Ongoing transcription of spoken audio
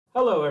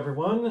Hello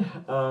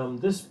everyone.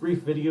 This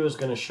brief video is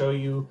going to show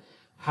you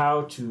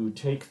how to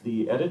take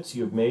the edits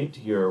you've made to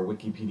your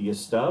Wikipedia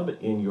stub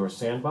in your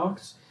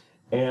Sandbox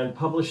and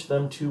publish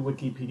them to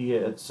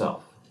Wikipedia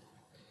itself.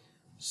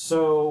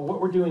 So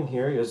what we're doing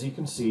here, as you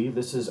can see,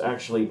 this is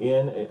actually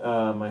in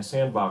my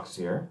Sandbox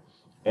here,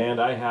 and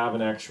I have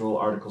an actual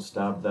article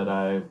stub that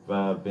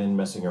I've been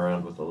messing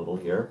around with a little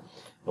here,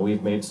 and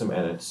we've made some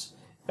edits.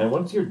 And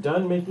once you're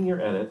done making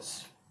your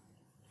edits,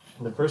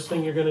 the first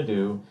thing you're going to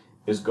do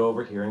is go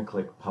over here and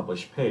click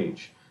Publish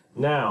Page.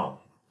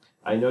 Now,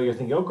 I know you're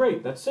thinking, oh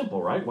great, that's simple,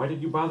 right? Why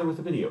did you bother with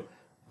the video?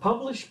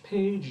 Publish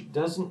Page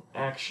doesn't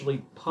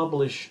actually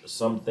publish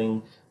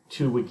something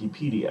to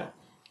Wikipedia.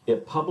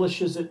 It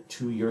publishes it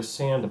to your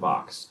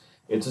Sandbox.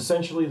 It's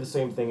essentially the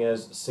same thing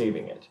as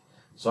saving it.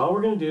 So all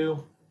we're going to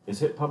do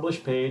is hit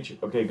Publish Page.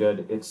 Okay,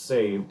 good. It's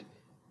saved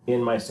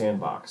in my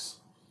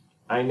Sandbox.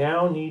 I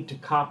now need to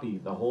copy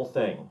the whole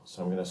thing.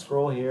 So I'm going to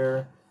scroll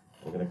here.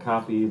 I'm going to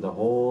copy the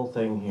whole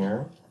thing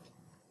here.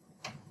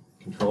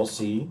 Control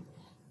C.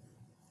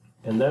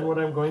 And then what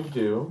I'm going to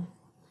do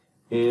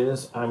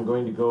is I'm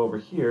going to go over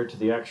here to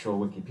the actual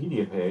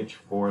Wikipedia page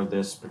for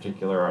this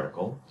particular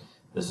article.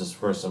 This is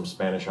for some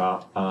Spanish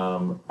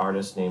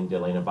artist named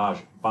Elena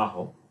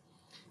Bajo.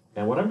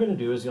 And what I'm going to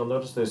do is you'll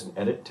notice there's an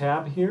Edit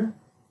tab here.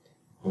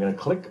 I'm going to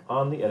click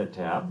on the Edit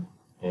tab,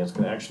 and it's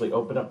going to actually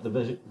open up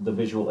the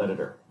visual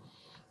editor.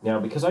 Now,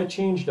 because I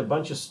changed a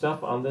bunch of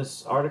stuff on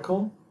this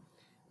article,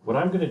 what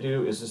I'm going to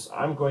do is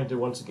I'm going to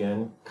once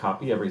again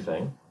copy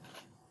everything.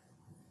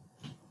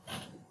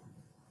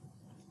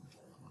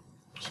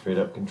 Straight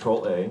up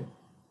Control A.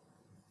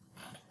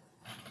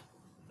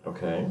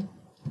 Okay.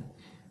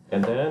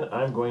 And then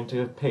I'm going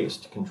to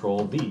paste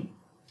Control V.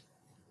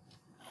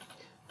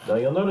 Now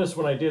you'll notice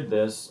when I did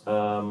this,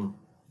 I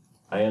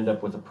end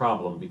up with a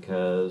problem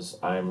because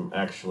I'm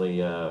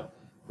actually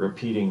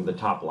repeating the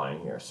top line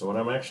here. So what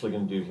I'm actually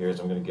going to do here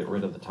is I'm going to get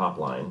rid of the top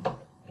line.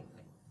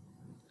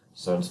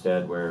 So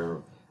instead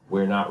we're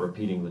not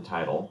repeating the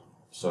title.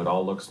 So it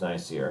all looks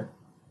nice here.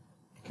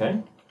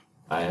 Okay.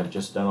 I have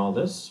just done all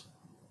this.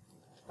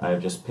 I have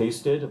just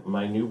pasted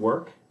my new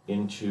work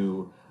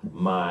into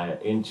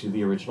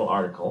the original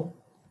article,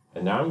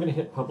 and now I'm going to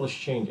hit Publish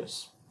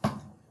Changes.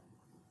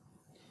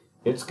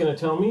 It's going to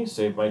tell me,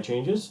 save my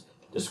changes,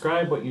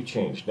 describe what you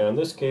changed. Now in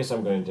this case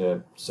I'm going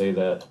to say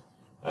that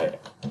I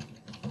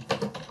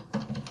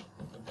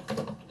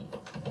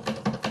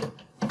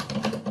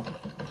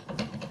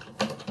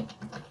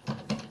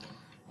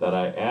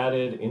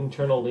added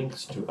internal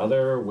links to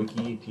other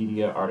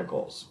Wikipedia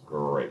articles.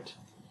 Great.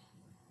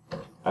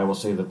 I will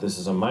say that this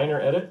is a minor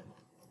edit,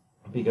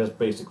 because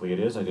basically it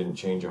is. I didn't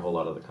change a whole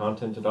lot of the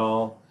content at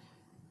all.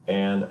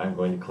 And I'm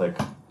going to click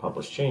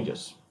Publish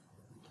Changes.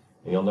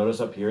 And you'll notice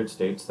up here it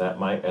states that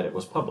my edit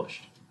was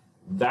published.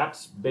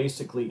 That's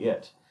basically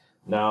it.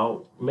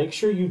 Now, make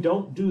sure you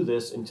don't do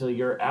this until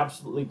you're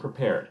absolutely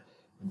prepared.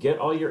 Get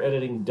all your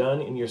editing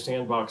done in your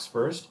Sandbox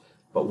first,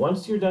 but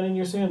once you're done in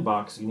your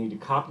Sandbox, you need to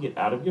copy it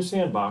out of your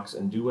Sandbox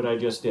and do what I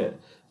just did.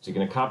 So you're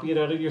going to copy it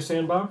out of your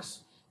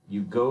Sandbox,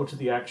 you go to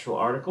the actual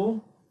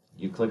article,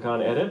 you click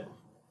on Edit,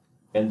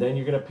 and then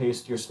you're going to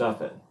paste your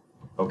stuff in.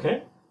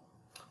 Okay?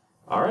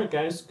 All right,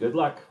 guys, good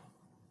luck.